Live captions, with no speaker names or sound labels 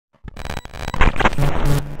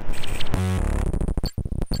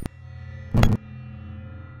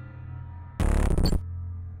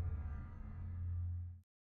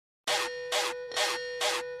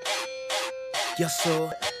Yes,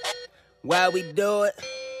 sir. Why we do it?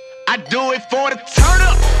 I do it for the turn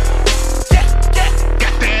up.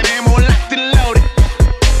 Got that ammo locked and loaded.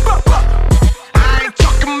 I ain't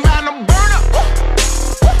talking about no burn up.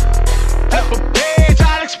 Flip a page,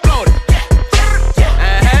 I'll explode it.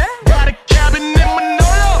 Got a cabin in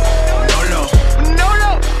Manolo. Manolo.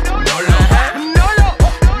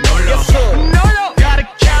 Yes, sir. Got a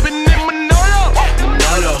cabin in Manolo.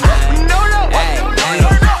 Manolo, man.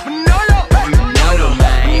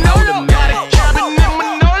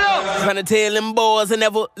 Tryna tell them boys I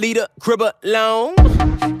never leave the crib alone.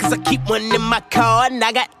 Cause I keep one in my car and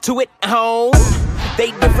I got two at home.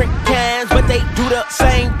 They different kinds, but they do the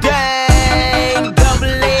same thing.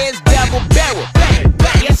 Double-edged, double barrel. Bang,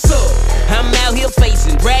 bang. Yes, sir. I'm out here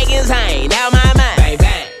facing dragons, I ain't out my mind. Bang,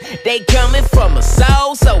 bang. They coming from a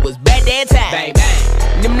soul, so it's bad that time. Bang,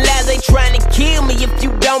 bang. Them lies, they trying to kill me if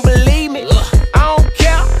you don't believe me. I don't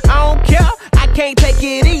care, I can't take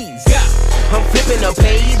it easy. I'm flipping a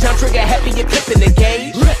page, I'm trigger happy, you're clipping the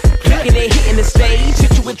gauge. Clicking and hitting the stage,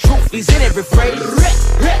 hit you with truth, he's in every phrase.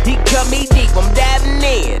 He cut me deep, I'm diving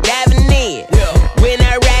in.